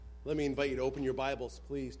Let me invite you to open your Bibles,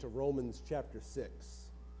 please, to Romans chapter 6.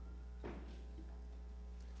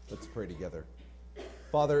 Let's pray together.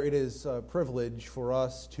 Father, it is a privilege for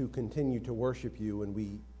us to continue to worship you, and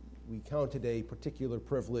we count it a particular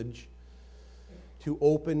privilege to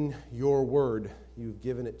open your word. You've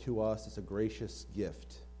given it to us as a gracious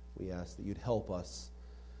gift. We ask that you'd help us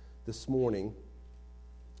this morning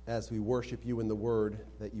as we worship you in the word,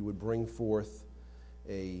 that you would bring forth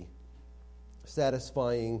a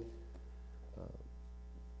satisfying,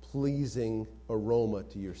 pleasing aroma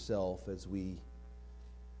to yourself as we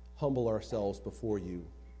humble ourselves before you.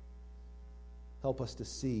 Help us to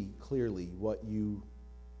see clearly what you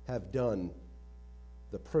have done,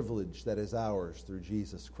 the privilege that is ours through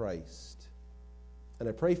Jesus Christ. And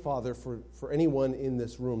I pray, Father, for anyone in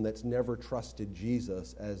this room that's never trusted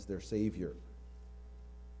Jesus as their Savior,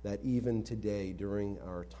 that even today, during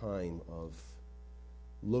our time of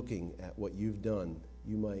looking at what you've done,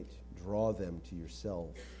 you might draw them to yourself.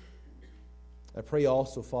 I pray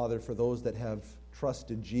also, Father, for those that have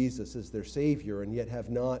trusted Jesus as their Savior and yet have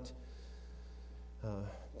not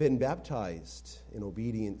been baptized in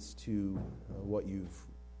obedience to what you've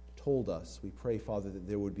told us. We pray, Father, that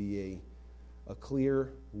there would be a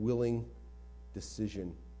clear, willing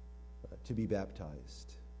decision to be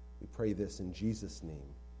baptized. We pray this in Jesus'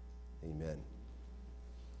 name. Amen.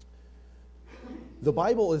 The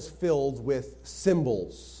Bible is filled with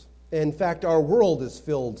symbols. In fact, our world is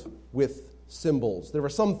filled with symbols. There are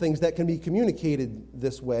some things that can be communicated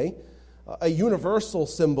this way. A universal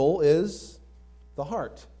symbol is the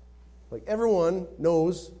heart. Like everyone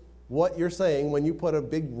knows what you're saying when you put a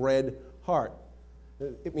big red heart.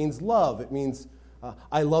 It means love. It means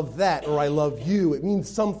I love that, or I love you. It means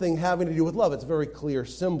something having to do with love. It's a very clear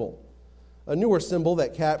symbol. A newer symbol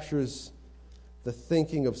that captures the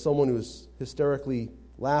thinking of someone who's hysterically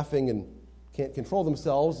laughing and can't control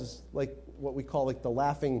themselves is like what we call like the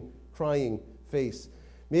laughing, crying face.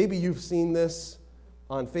 Maybe you've seen this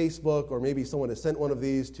on Facebook, or maybe someone has sent one of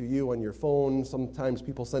these to you on your phone. Sometimes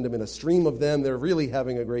people send them in a stream of them. They're really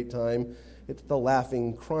having a great time. It's the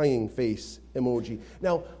laughing, crying face emoji.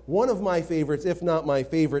 Now, one of my favorites, if not my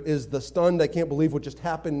favorite, is the stunned, I can't believe what just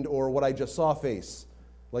happened, or what I just saw face.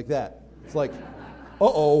 Like that. It's like,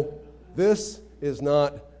 uh-oh, this is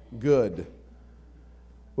not good.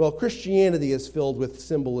 Well, Christianity is filled with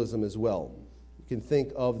symbolism as well. You can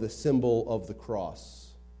think of the symbol of the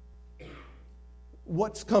cross.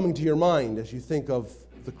 What's coming to your mind as you think of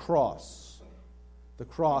the cross? The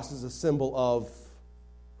cross is a symbol of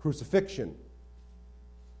crucifixion,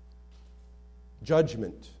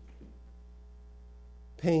 judgment,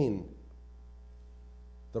 pain,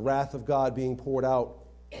 the wrath of God being poured out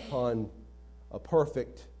upon a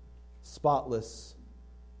perfect, spotless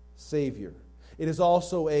Savior. It is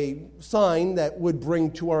also a sign that would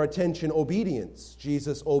bring to our attention obedience.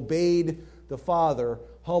 Jesus obeyed the Father,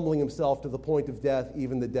 humbling himself to the point of death,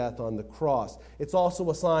 even the death on the cross. It's also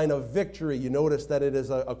a sign of victory. You notice that it is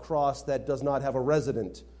a cross that does not have a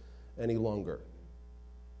resident any longer.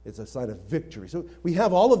 It's a sign of victory. So we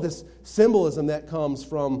have all of this symbolism that comes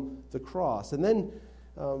from the cross. And then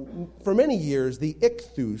for many years, the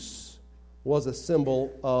ichthus was a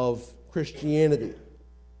symbol of Christianity.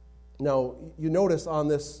 Now, you notice on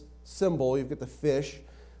this symbol, you've got the fish.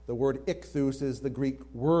 The word ichthus is the Greek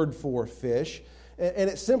word for fish. And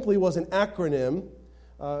it simply was an acronym.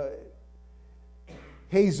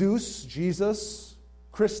 Jesus,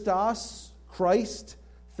 Christos, Christ,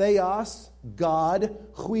 Theos, God,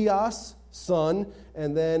 Huios, Son,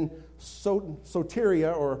 and then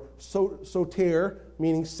soteria, or soter,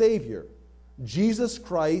 meaning Savior. Jesus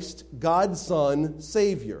Christ, God's Son,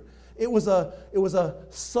 Savior. It was a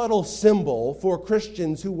subtle symbol for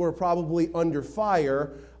Christians who were probably under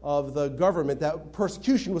fire of the government, that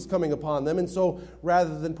persecution was coming upon them. And so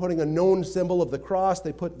rather than putting a known symbol of the cross,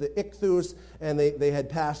 they put the ichthus, and they had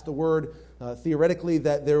passed the word theoretically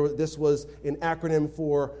that this was an acronym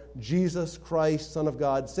for Jesus Christ, Son of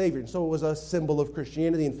God, Savior. And so it was a symbol of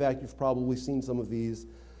Christianity. In fact, you've probably seen some of these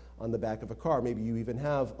on the back of a car. Maybe you even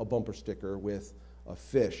have a bumper sticker with a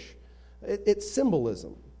fish. It's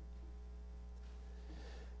symbolism.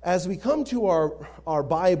 As we come to our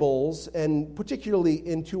Bibles, and particularly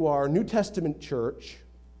into our New Testament church,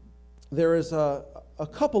 there are a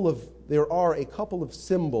couple of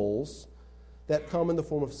symbols that come in the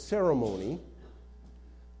form of ceremony,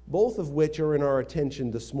 both of which are in our attention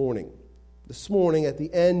this morning. This morning, at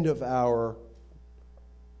the end of our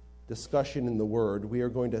discussion in the Word, we are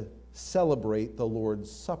going to celebrate the Lord's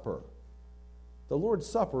Supper. The Lord's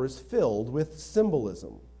Supper is filled with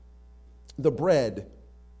symbolism. The bread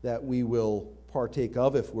that we will partake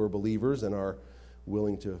of if we're believers and are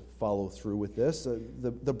willing to follow through with this.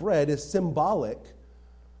 The bread is symbolic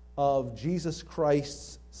of Jesus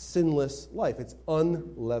Christ's sinless life. It's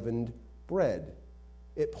unleavened bread.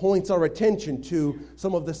 It points our attention to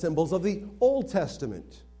some of the symbols of the Old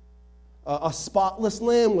Testament. A spotless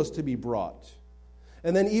lamb was to be brought.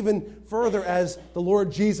 And then even further, as the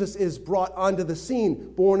Lord Jesus is brought onto the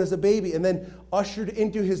scene, born as a baby, and then ushered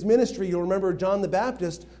into his ministry, you'll remember John the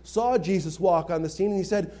Baptist saw Jesus walk on the scene, and he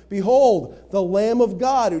said, "Behold, the Lamb of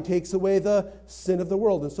God who takes away the sin of the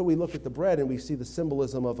world." And so we look at the bread and we see the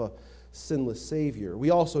symbolism of a sinless Savior. We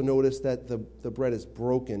also notice that the bread is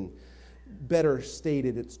broken. Better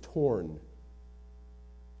stated, it's torn.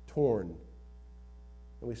 Torn.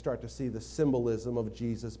 And we start to see the symbolism of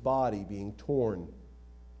Jesus' body being torn,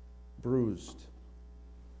 bruised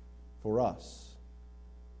for us.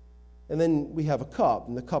 And then we have a cup,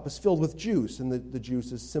 and the cup is filled with juice, and the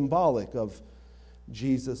juice is symbolic of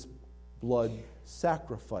Jesus' blood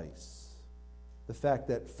sacrifice. The fact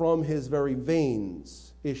that from his very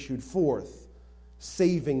veins issued forth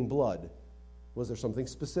saving blood. Was there something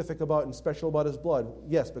specific about and special about his blood?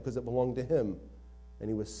 Yes, because it belonged to him, and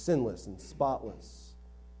he was sinless and spotless.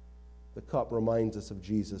 The cup reminds us of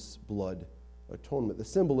Jesus' blood atonement. The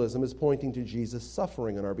symbolism is pointing to Jesus'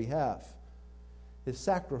 suffering on our behalf, his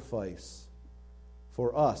sacrifice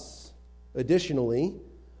for us. Additionally,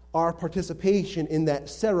 our participation in that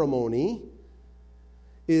ceremony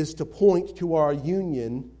is to point to our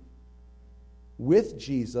union with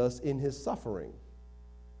Jesus in his suffering.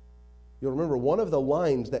 You'll remember one of the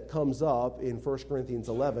lines that comes up in 1 Corinthians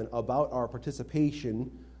 11 about our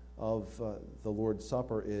participation of the Lord's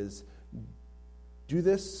Supper is, "Do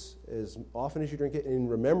this as often as you drink it in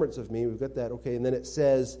remembrance of me." We've got that, okay. And then it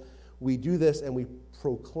says, we do this and we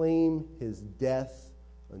proclaim his death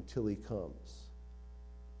until he comes.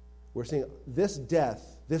 We're saying this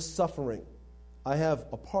death, this suffering, I have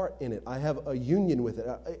a part in it. I have a union with it.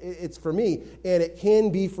 It's for me, and it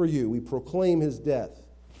can be for you. We proclaim his death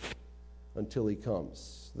until he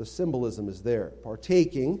comes. The symbolism is there.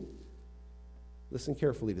 Partaking, listen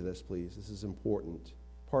carefully to this, please. This is important.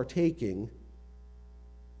 Partaking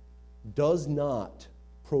does not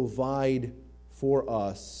provide for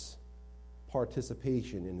us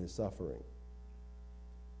participation in his suffering.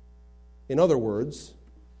 In other words,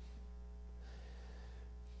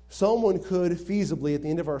 someone could feasibly, at the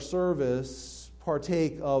end of our service,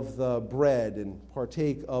 partake of the bread and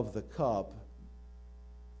partake of the cup,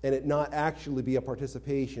 and it not actually be a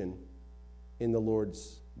participation in the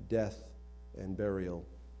Lord's death and burial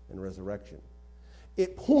and resurrection.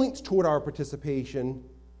 It points toward our participation.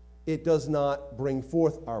 It does not bring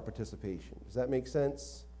forth our participation. Does that make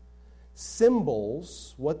sense?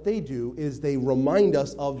 Symbols, what they do is they remind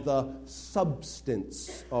us of the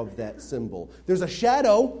substance of that symbol. There's a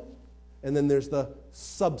shadow, and then there's the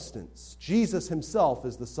substance. Jesus himself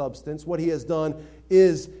is the substance. What he has done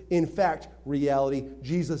is, in fact, reality.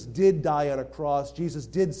 Jesus did die on a cross. Jesus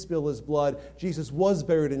did spill his blood. Jesus was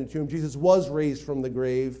buried in a tomb. Jesus was raised from the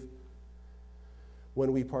grave.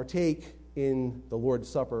 When we partake in the Lord's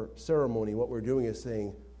Supper ceremony, what we're doing is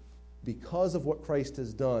saying, because of what Christ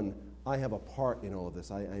has done, I have a part in all of this.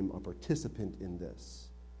 I'm a participant in this.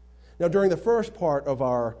 Now, during the first part of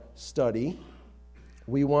our study,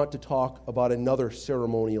 we want to talk about another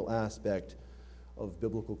ceremonial aspect of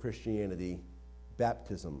biblical Christianity,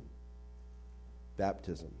 baptism.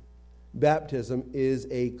 Baptism. Baptism is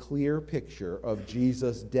a clear picture of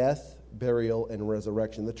Jesus' death, burial, and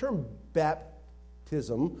resurrection. The term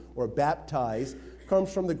baptism or baptize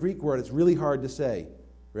comes from the Greek word. It's really hard to say.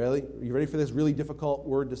 Really? Are you ready for this really difficult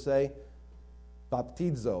word to say?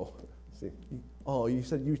 Baptizo. See? Oh, you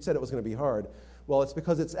said it was going to be hard. Well, it's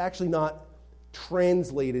because it's actually not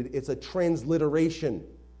translated. It's a transliteration.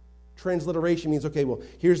 Transliteration means, okay, well,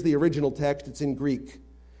 here's the original text. It's in Greek.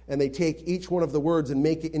 And they take each one of the words and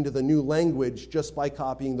make it into the new language just by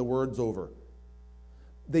copying the words over.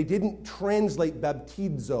 They didn't translate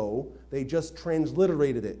baptizo. They just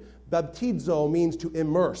transliterated it. Baptizo means to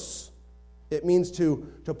immerse. It means to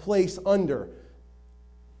place under.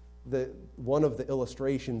 One of the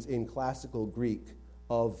illustrations in classical Greek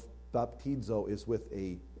of baptizo is with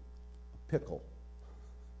a pickle.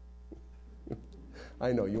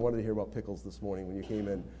 I know, you wanted to hear about pickles this morning when you came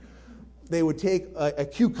in. They would take a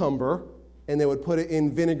cucumber and they would put it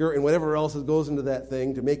in vinegar and whatever else goes into that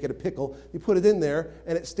thing to make it a pickle. You put it in there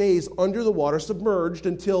and it stays under the water, submerged,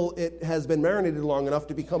 until it has been marinated long enough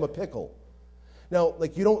to become a pickle. Now,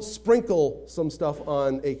 like, you don't sprinkle some stuff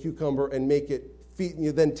on a cucumber and make it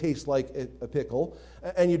you then taste like a pickle.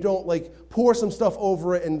 And you don't like pour some stuff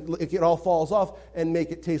over it and it all falls off and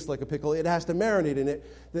make it taste like a pickle. It has to marinate in it.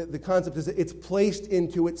 The concept is that it's placed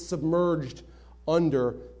into, it's submerged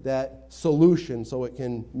under that solution so it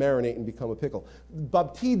can marinate and become a pickle.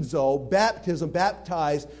 Baptizo, baptism,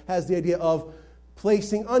 baptize, has the idea of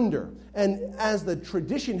placing under. And as the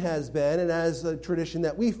tradition has been, and as the tradition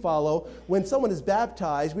that we follow, when someone is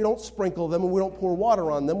baptized, we don't sprinkle them and we don't pour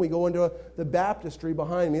water on them. We go into the baptistry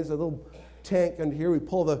behind me. There's a little tank under here. We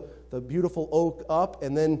pull the beautiful oak up,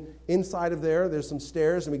 and then inside of there's some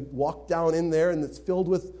stairs, and we walk down in there, and it's filled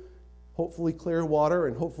with hopefully clear water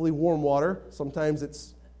and hopefully warm water. Sometimes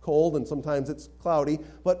it's cold and sometimes it's cloudy,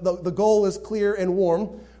 but the goal is clear and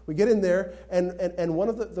warm. We get in there, and one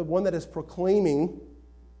of the one that is proclaiming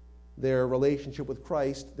their relationship with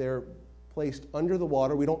Christ, they're placed under the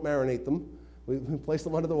water. We don't marinate them. We place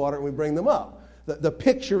them under the water and we bring them up. The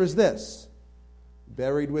picture is this: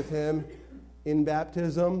 buried with him in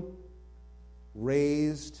baptism,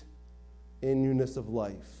 raised in newness of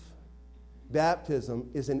life. Baptism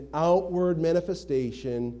is an outward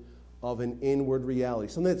manifestation of an inward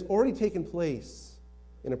reality, something that's already taken place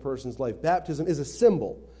in a person's life. Baptism is a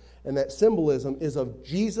symbol, and that symbolism is of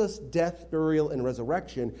Jesus' death, burial, and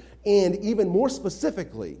resurrection, and even more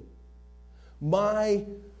specifically, my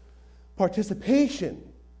participation,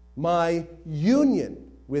 my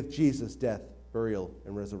union with Jesus' death, burial,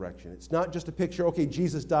 and resurrection. It's not just a picture, okay,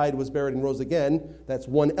 Jesus died, was buried, and rose again. That's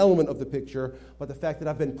one element of the picture, but the fact that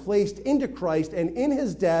I've been placed into Christ, and in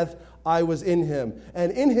his death, I was in him.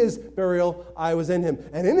 And in his burial, I was in him.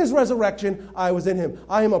 And in his resurrection, I was in him.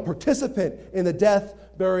 I am a participant in the death,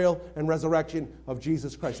 burial, and resurrection of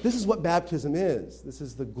Jesus Christ. This is what baptism is. This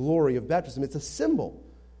is the glory of baptism. It's a symbol.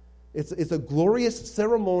 It's a glorious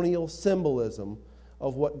ceremonial symbolism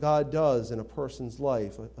of what God does in a person's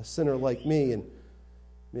life, a sinner like me and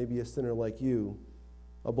maybe a sinner like you.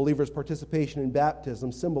 A believer's participation in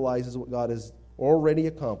baptism symbolizes what God has already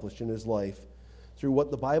accomplished in his life through what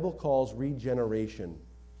the Bible calls regeneration.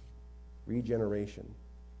 Regeneration.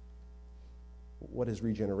 What is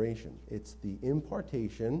regeneration? It's the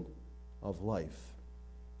impartation of life.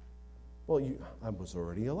 Well, I was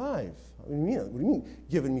already alive. What do you mean,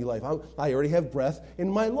 giving me life? I already have breath in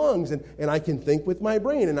my lungs, and I can think with my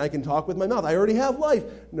brain, and I can talk with my mouth. I already have life.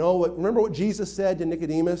 No, remember what Jesus said to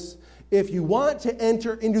Nicodemus? If you want to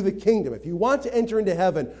enter into the kingdom, if you want to enter into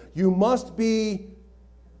heaven, you must be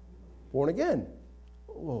born again.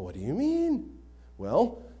 Well, what do you mean?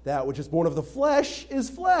 Well, that which is born of the flesh is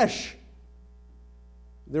flesh.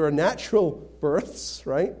 There are natural births,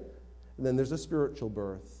 right? And then there's a spiritual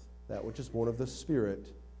birth. That which is born of the Spirit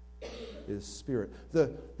is spirit.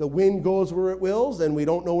 The wind goes where it wills, and we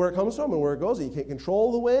don't know where it comes from and where it goes, and you can't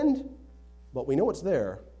control the wind, but we know it's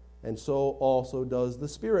there. And so also does the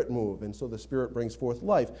Spirit move, and so the Spirit brings forth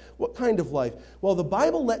life. What kind of life? Well, the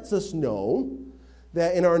Bible lets us know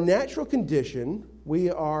that in our natural condition, we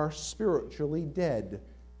are spiritually dead.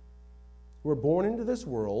 We're born into this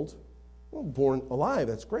world. Well, born alive,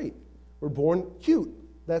 that's great. We're born cute.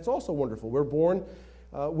 That's also wonderful. We're born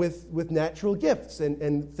with natural gifts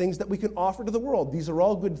and things that we can offer to the world. These are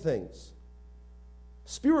all good things.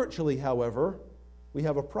 Spiritually, however, we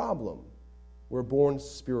have a problem. We're born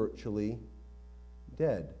spiritually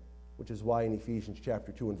dead, which is why in Ephesians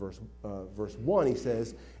chapter 2 and verse 1 he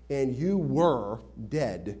says, and you were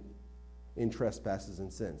dead in trespasses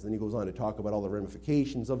and sins. Then he goes on to talk about all the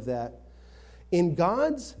ramifications of that. In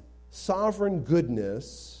God's sovereign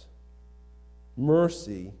goodness,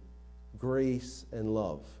 mercy, grace, and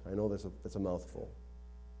love. I know that's a mouthful.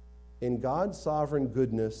 In God's sovereign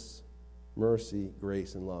goodness, mercy,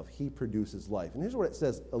 grace, and love, he produces life. And here's what it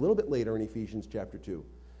says a little bit later in Ephesians chapter 2.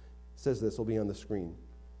 It says this, will be on the screen.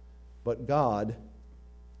 But God,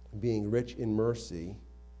 being rich in mercy,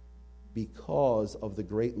 because of the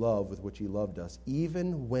great love with which he loved us,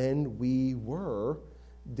 even when we were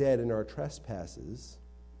dead in our trespasses,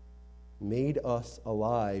 made us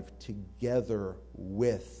alive together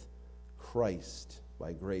with Christ.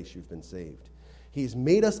 By grace you've been saved. He's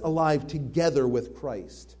made us alive together with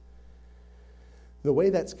Christ. The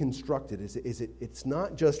way that's constructed is it's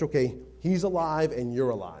not just, okay, he's alive and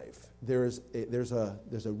you're alive. There's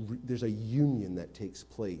a union that takes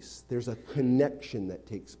place. There's a connection that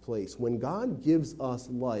takes place. When God gives us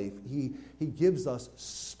life, he gives us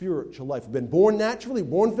spiritual life. We've been born naturally,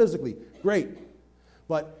 born physically. Great.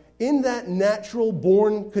 But in that natural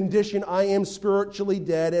born condition, I am spiritually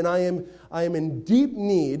dead, and I am in deep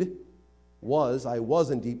need. I was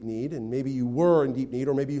in deep need, and maybe you were in deep need,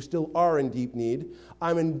 or maybe you still are in deep need.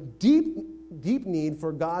 I'm in deep need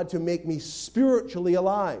for God to make me spiritually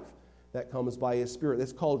alive. that comes by His Spirit.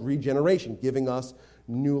 That's called regeneration, giving us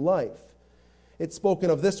new life. It's spoken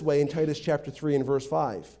of this way in Titus chapter 3 and verse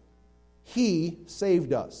 5. He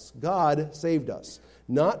saved us. God saved us,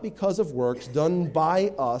 not because of works done by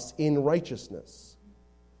us in righteousness,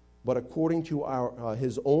 but according to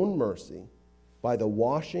His own mercy, by the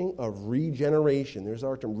washing of regeneration. There's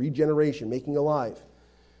our term, regeneration, making alive,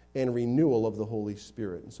 and renewal of the Holy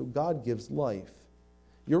Spirit. And so God gives life.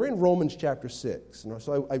 You're in Romans chapter 6. And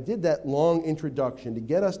so I did that long introduction to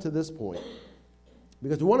get us to this point,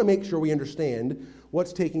 because we want to make sure we understand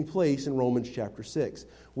what's taking place in Romans chapter 6.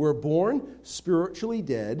 We're born spiritually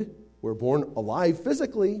dead. We're born alive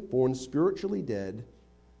physically, born spiritually dead.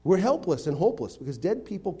 We're helpless and hopeless because dead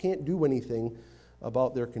people can't do anything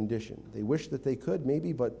about their condition. They wish that they could,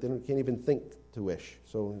 maybe, but they can't even think to wish.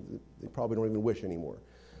 So they probably don't even wish anymore.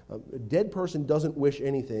 A dead person doesn't wish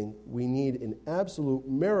anything. We need an absolute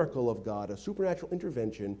miracle of God, a supernatural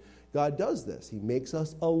intervention. God does this. He makes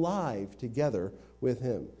us alive together with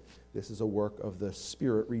Him. This is a work of the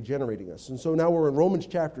Spirit regenerating us. And so now we're in Romans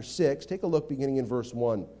chapter 6. Take a look beginning in verse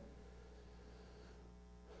 1.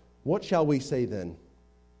 What shall we say then?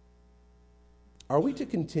 Are we to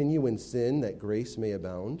continue in sin that grace may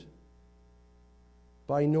abound?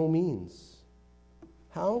 By no means.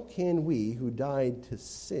 How can we who died to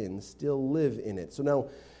sin still live in it? So now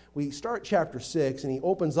we start chapter 6, and he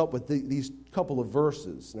opens up with these couple of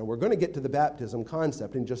verses. Now we're going to get to the baptism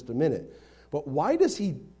concept in just a minute. But why does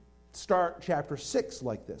he start chapter 6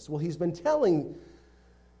 like this? Well, he's been telling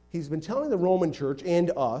the Roman church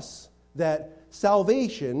and us that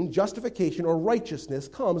salvation, justification, or righteousness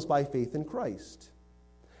comes by faith in Christ.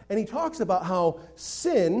 And he talks about how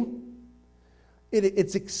sin,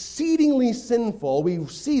 it's exceedingly sinful. We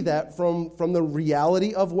see that from the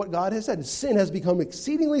reality of what God has said. Sin has become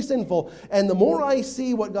exceedingly sinful, and the more I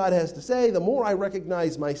see what God has to say, the more I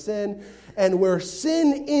recognize my sin. And where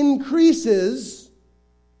sin increases,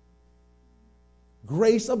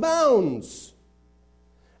 grace abounds.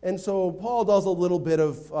 And so Paul does a little bit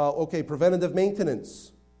of, preventative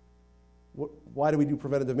maintenance. Why do we do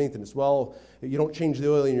preventative maintenance? Well, you don't change the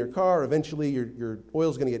oil in your car. Eventually, your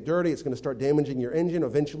oil's going to get dirty. It's going to start damaging your engine.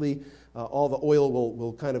 Eventually, all the oil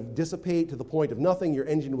will kind of dissipate to the point of nothing. Your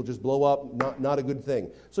engine will just blow up. Not a good thing.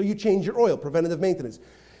 So you change your oil, preventative maintenance.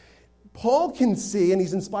 Paul can see, and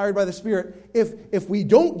he's inspired by the Spirit, if we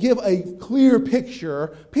don't give a clear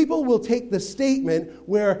picture, people will take the statement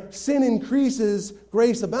where sin increases,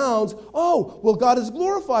 grace abounds. Oh, well, God is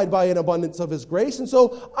glorified by an abundance of His grace, and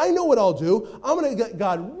so I know what I'll do. I'm going to let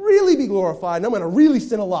God really be glorified, and I'm going to really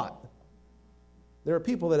sin a lot. There are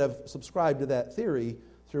people that have subscribed to that theory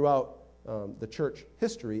throughout the church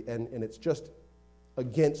history, and it's just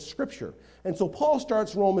against Scripture. And so Paul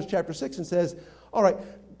starts Romans chapter 6 and says, all right,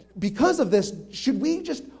 because of this, should we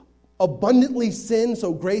just abundantly sin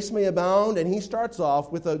so grace may abound? And he starts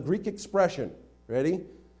off with a Greek expression. Ready?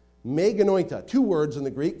 Me genoita. 2 words in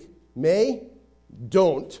the Greek. Me,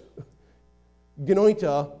 don't.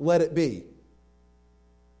 Genoita, let it be.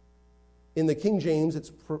 In the King James,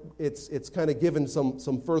 it's kind of given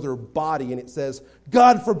some further body, and it says,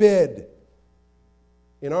 God forbid.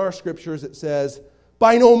 In our scriptures, it says,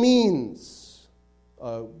 by no means.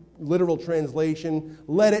 Literal translation,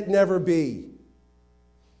 let it never be.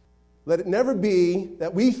 Let it never be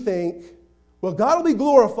that we think, well, God will be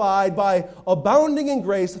glorified by abounding in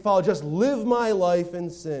grace if I'll just live my life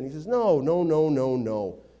in sin. He says,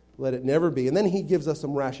 no. Let it never be. And then he gives us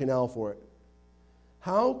some rationale for it.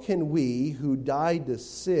 How can we who died to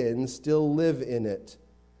sin still live in it?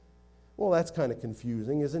 Well, that's kind of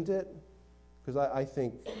confusing, isn't it? Because I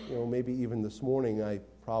think, maybe even this morning I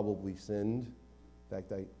probably sinned. In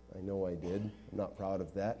fact, I know I did. I'm not proud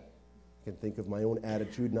of that. I can think of my own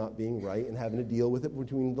attitude not being right and having to deal with it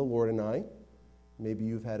between the Lord and I. Maybe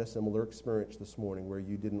you've had a similar experience this morning where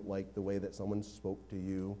you didn't like the way that someone spoke to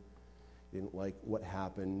you, didn't like what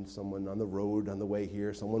happened, someone on the road on the way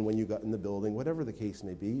here, someone when you got in the building, whatever the case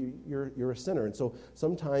may be, you're a sinner. And so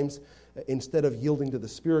sometimes instead of yielding to the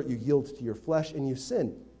Spirit, you yield to your flesh and you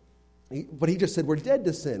sin. But he just said we're dead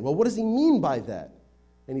to sin. Well, what does he mean by that?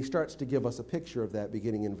 And he starts to give us a picture of that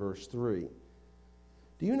beginning in verse 3.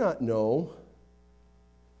 Do you not know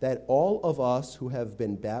that all of us who have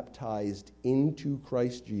been baptized into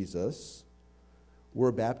Christ Jesus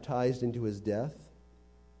were baptized into his death?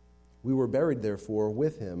 We were buried, therefore,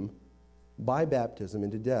 with him by baptism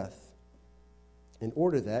into death, in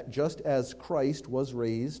order that, just as Christ was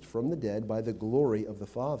raised from the dead by the glory of the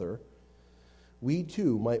Father, we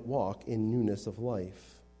too might walk in newness of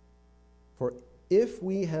life. For if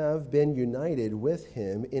we have been united with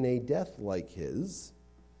him in a death like his,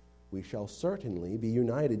 we shall certainly be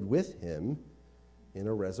united with him in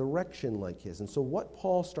a resurrection like his. And so what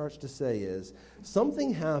Paul starts to say is,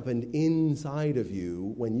 something happened inside of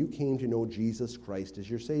you when you came to know Jesus Christ as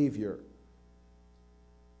your Savior.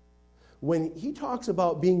 When he talks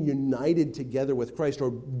about being united together with Christ,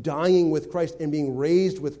 or dying with Christ and being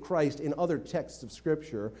raised with Christ in other texts of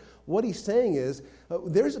Scripture, what he's saying is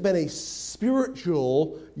there's been a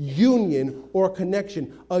spiritual union or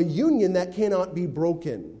connection, a union that cannot be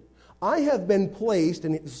broken. I have been placed,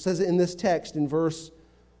 and it says it in this text in verse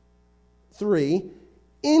 3,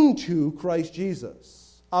 into Christ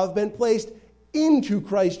Jesus. I've been placed into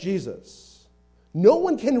Christ Jesus. No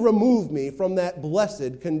one can remove me from that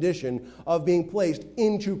blessed condition of being placed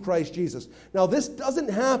into Christ Jesus. Now, this doesn't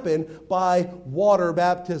happen by water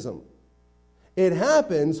baptism. It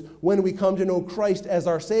happens when we come to know Christ as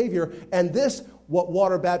our Savior, and this, what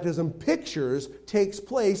water baptism pictures, takes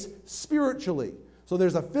place spiritually. So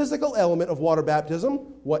there's a physical element of water baptism,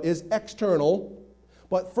 what is external,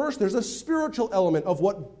 but first there's a spiritual element of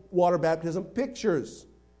what water baptism pictures.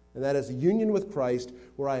 And that is a union with Christ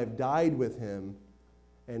where I have died with him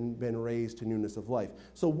and been raised to newness of life.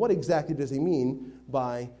 So what exactly does he mean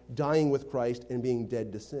by dying with Christ and being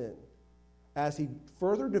dead to sin? As he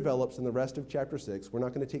further develops in the rest of chapter 6, we're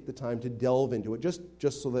not going to take the time to delve into it,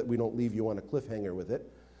 just so that we don't leave you on a cliffhanger with it.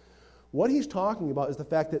 What he's talking about is the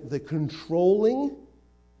fact that the controlling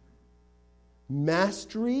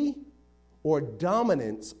mastery or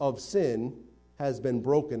dominance of sin has been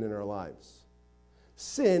broken in our lives.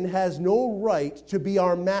 Sin has no right to be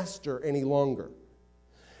our master any longer.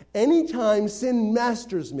 Anytime sin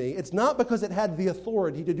masters me, it's not because it had the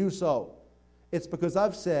authority to do so. It's because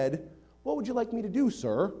I've said, "What would you like me to do,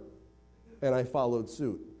 sir?" And I followed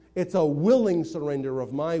suit. It's a willing surrender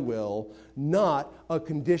of my will, not a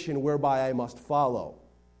condition whereby I must follow.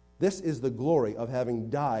 This is the glory of having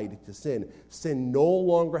died to sin. Sin no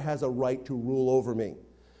longer has a right to rule over me.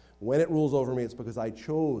 When it rules over me, it's because I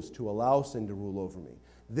chose to allow sin to rule over me.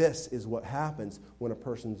 This is what happens when a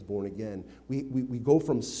person's born again. We go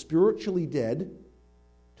from spiritually dead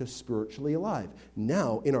to spiritually alive.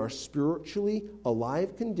 Now, in our spiritually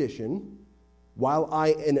alive condition, while I,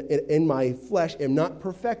 in my flesh, am not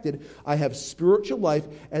perfected, I have spiritual life,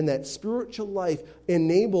 and that spiritual life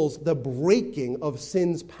enables the breaking of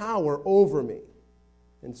sin's power over me.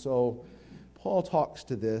 And so, Paul talks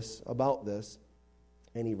about this,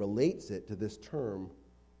 and he relates it to this term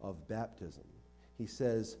of baptism. He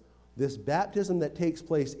says, this baptism that takes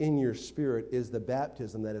place in your spirit is the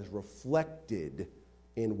baptism that is reflected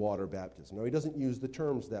in water baptism. Now, he doesn't use the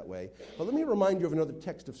terms that way, but let me remind you of another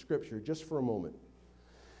text of Scripture just for a moment.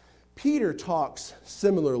 Peter talks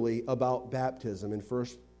similarly about baptism in 1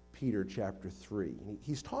 Peter chapter 3.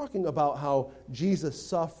 He's talking about how Jesus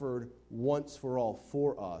suffered once for all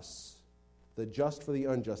for us, the just for the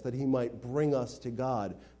unjust, that he might bring us to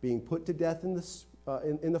God, being put to death in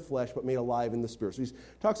the flesh, but made alive in the spirit. So he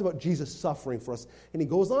talks about Jesus suffering for us, and he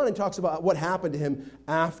goes on and talks about what happened to him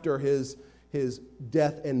after his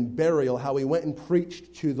death and burial, how he went and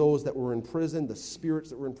preached to those that were in prison, the spirits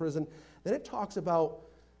that were in prison. Then it talks about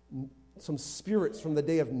some spirits from the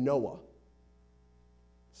day of Noah.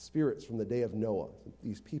 Spirits from the day of Noah,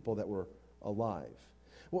 these people that were alive.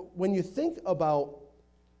 When you think about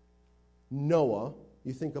Noah,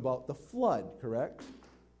 you think about the flood, correct?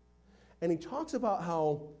 And he talks about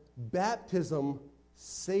how baptism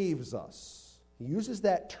saves us. He uses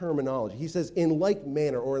that terminology. He says, in like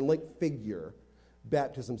manner or in like figure,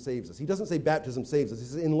 baptism saves us. He doesn't say baptism saves us. He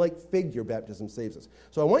says, in like figure, baptism saves us.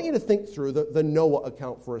 So I want you to think through the Noah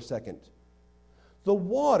account for a second. The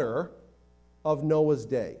water of Noah's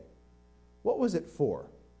day, what was it for?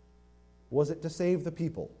 Was it to save the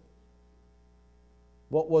people?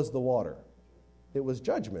 What was the water? It was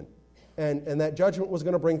judgment. And that judgment was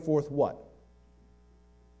going to bring forth what?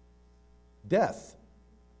 Death.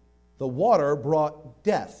 The water brought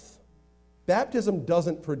death. Baptism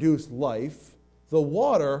doesn't produce life. The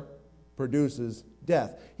water produces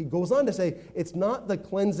death. He goes on to say, it's not the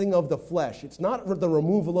cleansing of the flesh. It's not the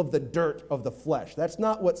removal of the dirt of the flesh. That's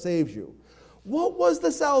not what saves you. What was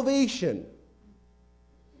the salvation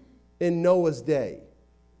in Noah's day?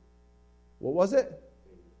 What was it?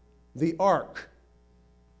 The ark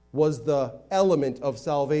was the element of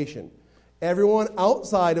salvation. Everyone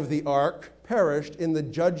outside of the ark perished in the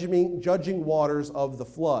judging waters of the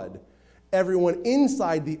flood. Everyone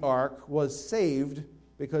inside the ark was saved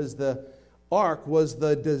because the ark was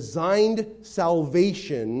the designed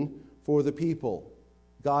salvation for the people.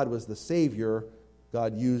 God was the Savior.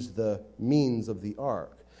 God used the means of the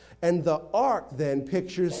ark. And the ark then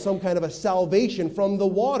pictures some kind of a salvation from the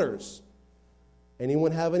waters.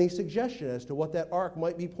 Anyone have any suggestion as to what that ark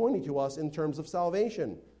might be pointing to us in terms of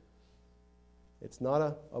salvation? It's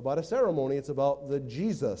not about a ceremony, it's about the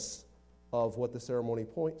Jesus of what the ceremony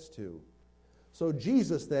points to. So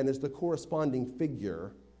Jesus then is the corresponding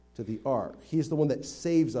figure to the ark. He's the one that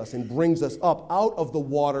saves us and brings us up out of the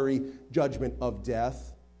watery judgment of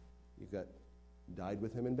death. You've got died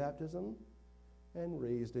with him in baptism and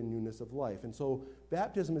raised in newness of life. And so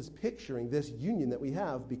baptism is picturing this union that we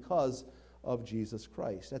have because of Jesus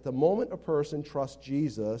Christ. At the moment a person trusts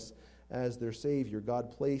Jesus as their Savior,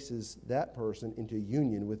 God places that person into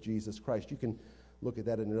union with Jesus Christ. You can look at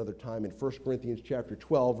that at another time in 1 Corinthians chapter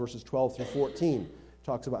 12, verses 12 through 14. It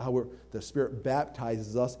talks about how the Spirit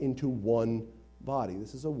baptizes us into one body.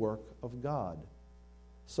 This is a work of God.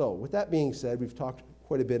 So, with that being said, we've talked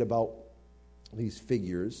quite a bit about these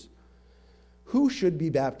figures. Who should be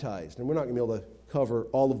baptized? And we're not going to be able to cover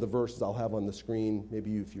all of the verses I'll have on the screen.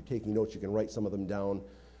 Maybe if you're taking notes, you can write some of them down.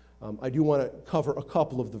 I do want to cover a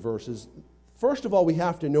couple of the verses. First of all, we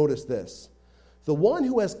have to notice this. The one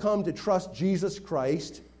who has come to trust Jesus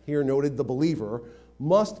Christ, here noted the believer,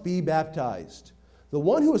 must be baptized. The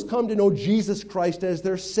one who has come to know Jesus Christ as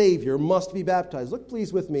their Savior must be baptized. Look,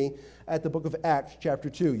 please, with me at the book of Acts, chapter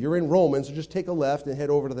 2. You're in Romans, so just take a left and head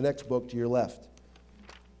over to the next book to your left.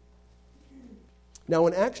 Now,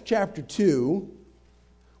 in Acts chapter 2,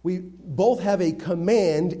 we both have a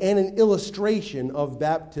command and an illustration of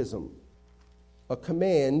baptism. A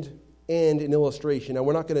command and an illustration. Now,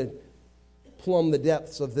 we're not going to plumb the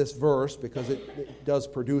depths of this verse because it does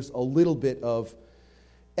produce a little bit of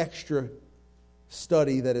extra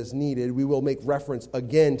study that is needed. We will make reference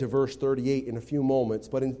again to verse 38 in a few moments.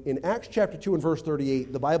 But in Acts chapter 2 and verse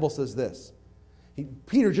 38, the Bible says this.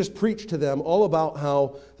 Peter just preached to them all about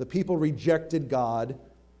how the people rejected God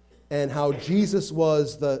and how Jesus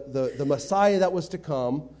was the Messiah that was to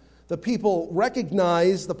come. The people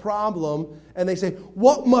recognize the problem and they say,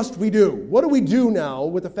 what must we do? What do we do now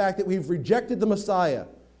with the fact that we've rejected the Messiah?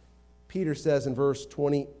 Peter says in verse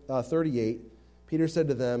 38, Peter said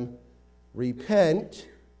to them, repent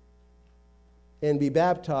and be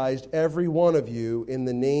baptized, every one of you, in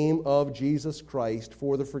the name of Jesus Christ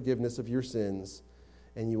for the forgiveness of your sins,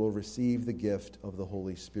 and you will receive the gift of the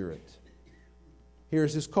Holy Spirit.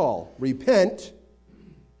 Here's his call. Repent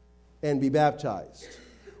and be baptized.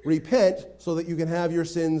 Repent so that you can have your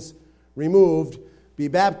sins removed. Be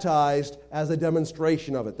baptized as a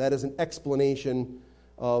demonstration of it. That is an explanation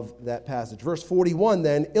of that passage. Verse 41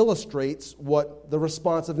 then illustrates what the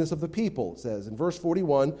responsiveness of the people says. In verse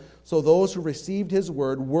 41, so those who received his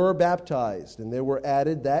word were baptized, and there were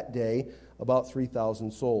added that day about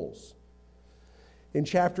 3,000 souls. In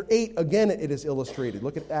chapter 8, again it is illustrated.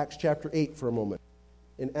 Look at Acts chapter 8 for a moment.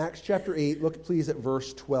 In Acts chapter 8, look please at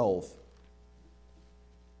verse 12.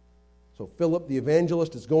 So Philip the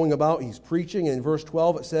evangelist is going about, he's preaching, and in verse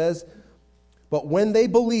 12 it says, but when they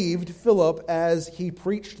believed Philip as he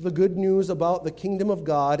preached the good news about the kingdom of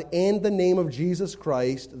God and the name of Jesus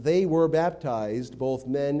Christ, they were baptized, both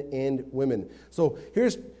men and women. So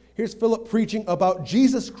here's Philip preaching about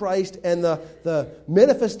Jesus Christ and the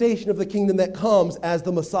manifestation of the kingdom that comes as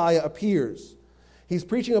the Messiah appears. He's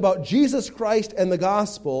preaching about Jesus Christ and the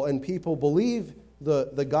gospel, and people believe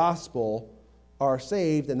the gospel, are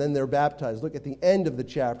saved, and then they're baptized. Look at the end of the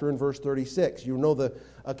chapter in verse 36. You know the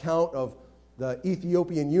account of the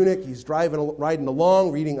Ethiopian eunuch. He's riding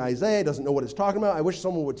along, reading Isaiah, doesn't know what it's talking about. I wish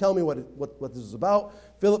someone would tell me what this is about.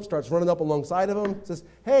 Philip starts running up alongside of him, says,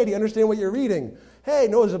 hey, do you understand what you're reading? Hey,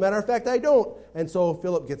 no, as a matter of fact, I don't. And so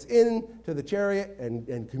Philip gets into the chariot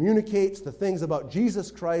and communicates the things about Jesus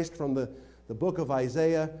Christ from the book of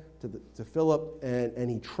Isaiah to Philip, and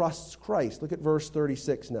he trusts Christ. Look at verse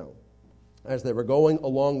 36 now. As they were going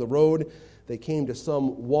along the road, they came to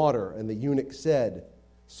some water, and the eunuch said,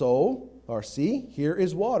 see, here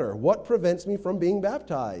is water. What prevents me from being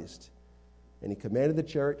baptized? And he commanded the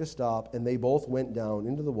chariot to stop, and they both went down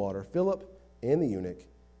into the water, Philip and the eunuch,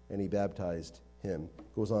 and he baptized him.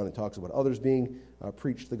 Goes on and talks about others being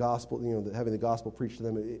preached the gospel, having the gospel preached to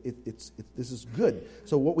them. This is good.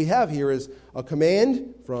 So what we have here is a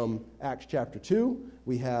command from Acts chapter 2.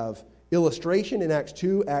 We have illustration in Acts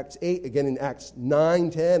 2, Acts 8, again in Acts 9,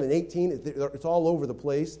 10, and 18. It's all over the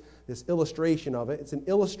place, this illustration of it. It's an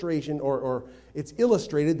illustration, or it's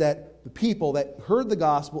illustrated that the people that heard the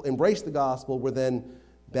gospel, embraced the gospel, were then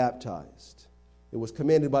baptized. It was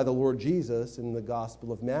commanded by the Lord Jesus in the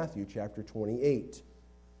Gospel of Matthew, chapter 28.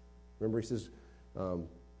 Remember, he says, all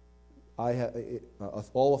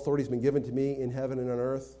authority has been given to me in heaven and on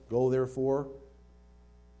earth. Go, therefore,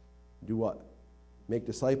 do what? Make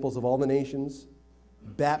disciples of all the nations,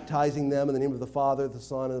 baptizing them in the name of the Father, the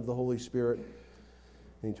Son, and of the Holy Spirit.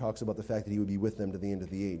 And he talks about the fact that he would be with them to the end of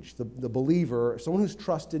the age. The believer, someone who's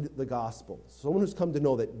trusted the gospel, someone who's come to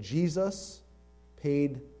know that Jesus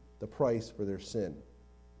paid the price for their sin,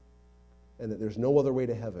 and that there's no other way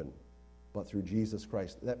to heaven but through Jesus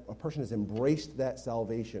Christ. That a person has embraced that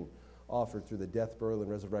salvation offered through the death, burial,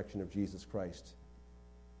 and resurrection of Jesus Christ.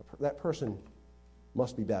 That person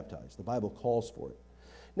must be baptized. The Bible calls for it.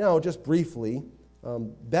 Now, just briefly,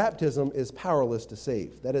 baptism is powerless to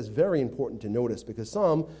save. That is very important to notice, because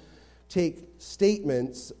some take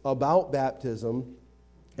statements about baptism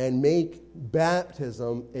and make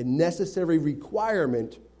baptism a necessary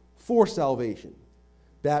requirement for salvation.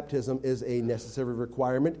 Baptism is a necessary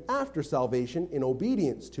requirement after salvation in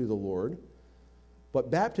obedience to the Lord,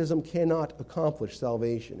 but baptism cannot accomplish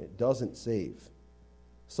salvation. It doesn't save.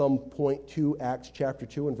 Some point to Acts chapter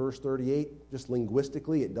 2 and verse 38. Just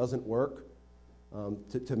linguistically, it doesn't work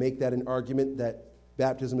to make that an argument that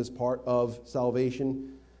baptism is part of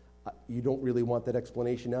salvation. You don't really want that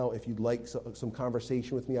explanation now. If you'd like some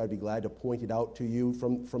conversation with me, I'd be glad to point it out to you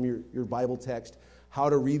from your Bible text, how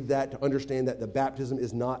to read that, to understand that the baptism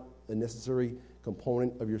is not a necessary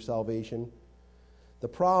component of your salvation. The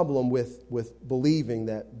problem with believing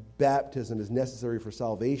that baptism is necessary for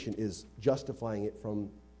salvation is justifying it from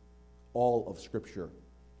all of Scripture.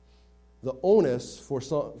 The onus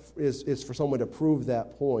is for someone to prove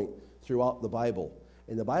that point throughout the Bible.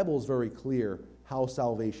 And the Bible is very clear how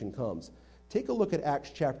salvation comes. Take a look at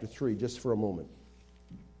Acts chapter 3 just for a moment.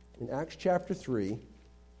 In Acts chapter 3,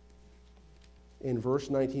 in verse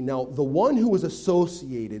 19, now the one who was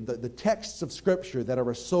associated, the texts of Scripture that are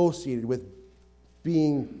associated with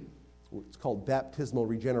being, it's called baptismal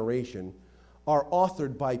regeneration, are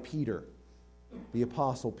authored by Peter, the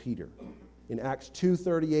Apostle Peter. In Acts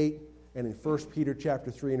 2:38 and in 1 Peter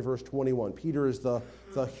chapter 3 and verse 21, Peter is the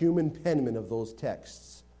human penman of those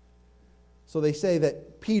texts. So they say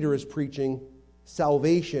that Peter is preaching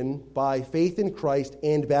salvation by faith in Christ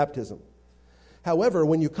and baptism. However,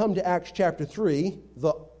 when you come to Acts chapter 3,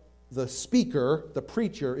 the speaker, the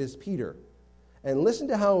preacher, is Peter. And listen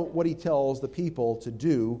to what he tells the people to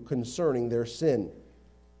do concerning their sin.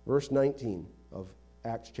 Verse 19 of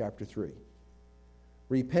Acts chapter 3.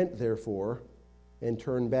 Repent, therefore, and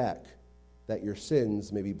turn back, that your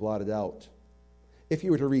sins may be blotted out. If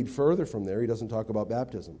you were to read further from there, he doesn't talk about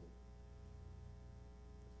baptism.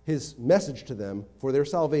 His message to them for their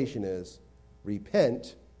salvation is,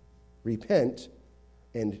 repent,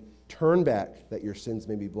 and turn back, that your sins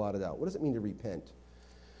may be blotted out. What does it mean to repent?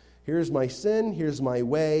 Here's my sin, here's my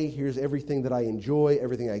way, here's everything that I enjoy,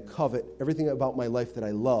 everything I covet, everything about my life that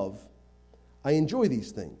I love. I enjoy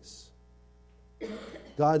these things.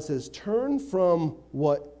 God says, turn from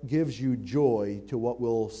what gives you joy to what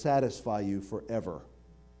will satisfy you forever.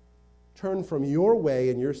 Turn from your way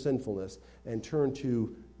and your sinfulness and turn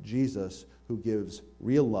to Jesus, who gives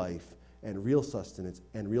real life and real sustenance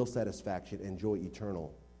and real satisfaction and joy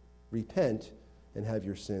eternal. Repent and have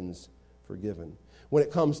your sins forgiven. When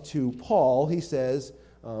it comes to Paul, he says,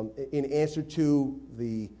 in answer to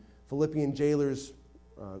the Philippian jailer's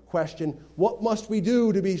question, what must we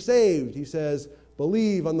do to be saved? He says,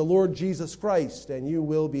 believe on the Lord Jesus Christ and you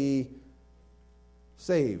will be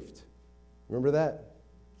saved. Remember that?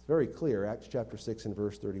 It's very clear, Acts chapter 6 and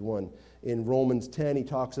verse 31. In Romans 10, he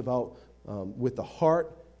talks about with the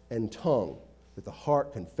heart and tongue. With the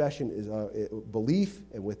heart, confession is belief,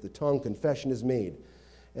 and with the tongue, confession is made.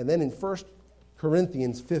 And then in 1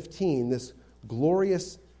 Corinthians 15, this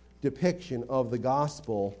glorious depiction of the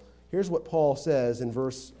gospel, here's what Paul says in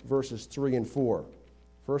verses 3 and 4.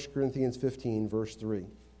 1 Corinthians 15, verse 3.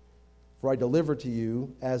 For I delivered to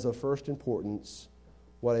you as of first importance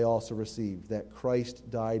what I also received, that Christ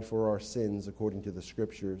died for our sins according to the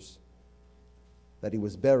Scriptures, that he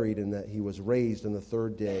was buried, and that he was raised on the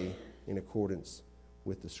third day in accordance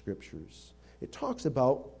with the Scriptures. It talks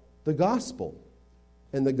about the gospel,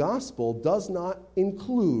 and the gospel does not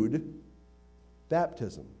include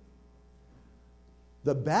baptism.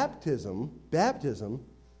 The baptism,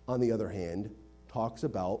 on the other hand, talks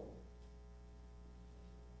about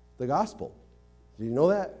the gospel. Do you know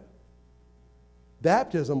that?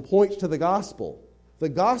 Baptism points to the gospel. The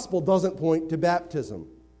gospel doesn't point to baptism.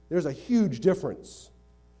 There's a huge difference.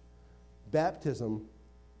 Baptism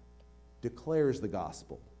declares the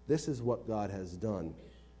gospel. This is what God has done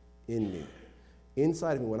in me.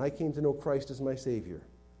 Inside of me, when I came to know Christ as my Savior,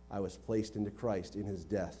 I was placed into Christ in his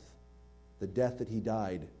death. The death that he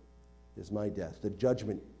died is my death. The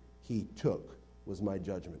judgment he took was my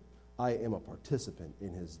judgment. I am a participant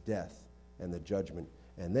in his death and the judgment,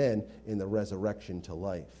 and then in the resurrection to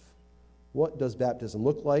life. What does baptism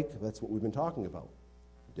look like? That's what we've been talking about.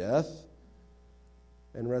 Death,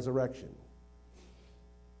 and resurrection.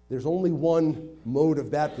 There's only one mode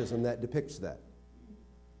of baptism that depicts that.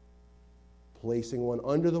 Placing one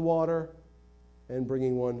under the water and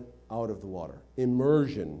bringing one out of the water.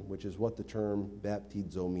 Immersion, which is what the term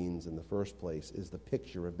baptizo means in the first place, is the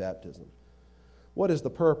picture of baptism. What is the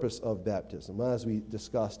purpose of baptism? Well, as we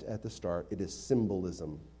discussed at the start, it is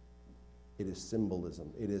symbolism. It is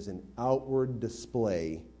symbolism. It is an outward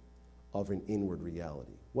display of an inward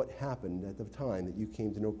reality. What happened at the time that you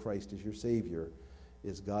came to know Christ as your Savior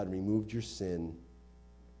is God removed your sin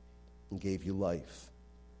and gave you life.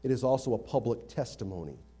 It is also a public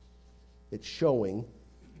testimony. It's showing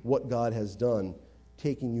what God has done,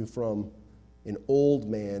 taking you from an old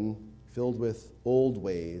man filled with old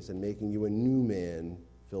ways and making you a new man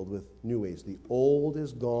filled with new ways. The old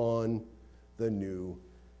is gone, the new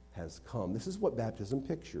has come. This is what baptism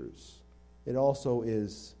pictures. It also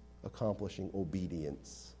is accomplishing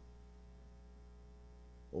obedience.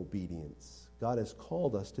 Obedience. God has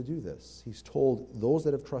called us to do this. He's told those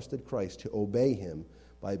that have trusted Christ to obey him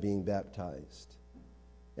by being baptized.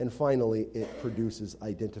 And finally, it produces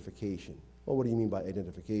identification. Well, what do you mean by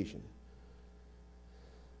identification?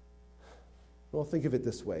 Well, think of it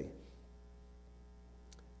this way.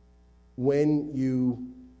 When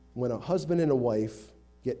a husband and a wife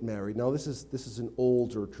get married, now this is an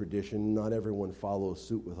older tradition. Not everyone follows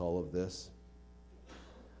suit with all of this.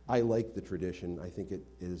 I like the tradition. I think it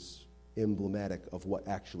is emblematic of what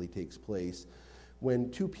actually takes place. When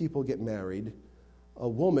two people get married, a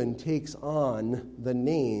woman takes on the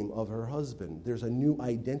name of her husband. There's a new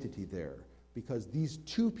identity there because these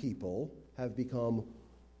two people have become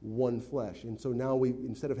one flesh. And so now we,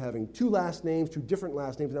 instead of having two last names, two different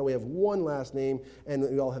last names, now we have one last name, and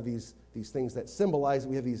we all have these things that symbolize it.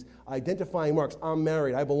 We have these identifying marks. I'm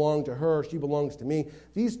married. I belong to her. She belongs to me.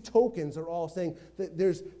 These tokens are all saying that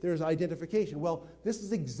there's identification. Well, this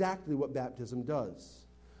is exactly what baptism does.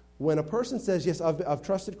 When a person says, yes, I've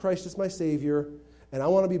trusted Christ as my Savior, and I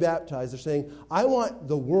want to be baptized, they're saying, I want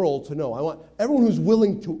the world to know. I want everyone who's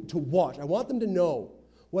willing to watch. I want them to know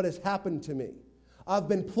what has happened to me. I've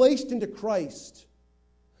been placed into Christ.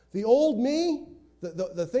 The old me,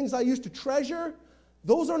 the things I used to treasure,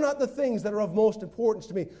 those are not the things that are of most importance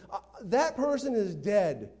to me. That person is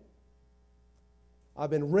dead.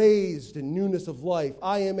 I've been raised in newness of life.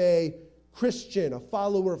 I am a Christian, a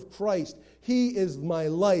follower of Christ. He is my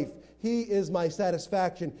life. He is my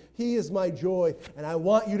satisfaction. He is my joy. And I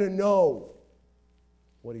want you to know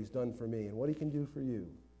what he's done for me and what he can do for you.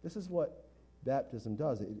 This is what baptism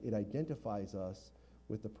does. It identifies us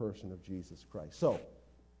with the person of Jesus Christ. So,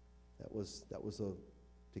 that was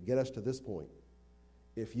to get us to this point.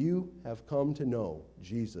 If you have come to know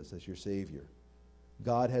Jesus as your Savior,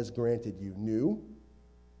 God has granted you new,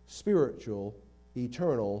 spiritual,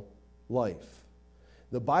 eternal life.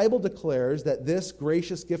 The Bible declares that this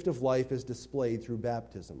gracious gift of life is displayed through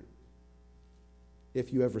baptism.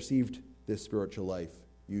 If you have received this spiritual life,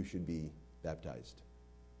 you should be baptized.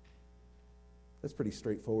 That's pretty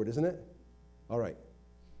straightforward, isn't it? All right.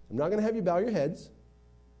 I'm not going to have you bow your heads.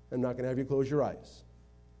 I'm not going to have you close your eyes.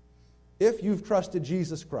 If you've trusted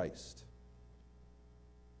Jesus Christ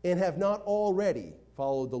and have not already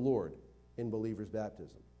followed the Lord in believer's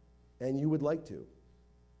baptism, and you would like to,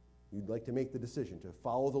 you'd like to make the decision to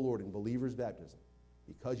follow the Lord in believer's baptism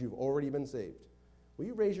because you've already been saved, will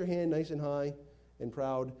you raise your hand nice and high and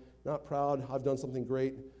proud? Not proud, I've done something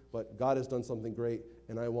great, but God has done something great,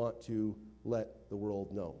 and I want to let the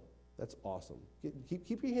world know. That's awesome.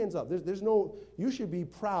 Keep your hands up. There's no, you should be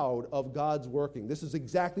proud of God's working. This is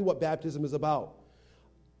exactly what baptism is about.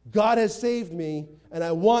 God has saved me, and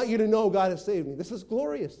I want you to know God has saved me. This is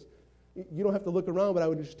glorious. You don't have to look around, but I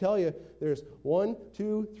would just tell you there's 1,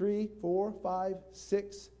 2, 3, 4, 5,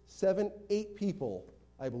 6, 7, 8 people,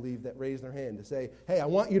 I believe, that raise their hand to say, hey, I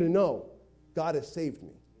want you to know God has saved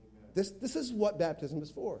me. This is what baptism is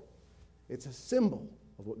for. It's a symbol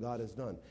of what God has done.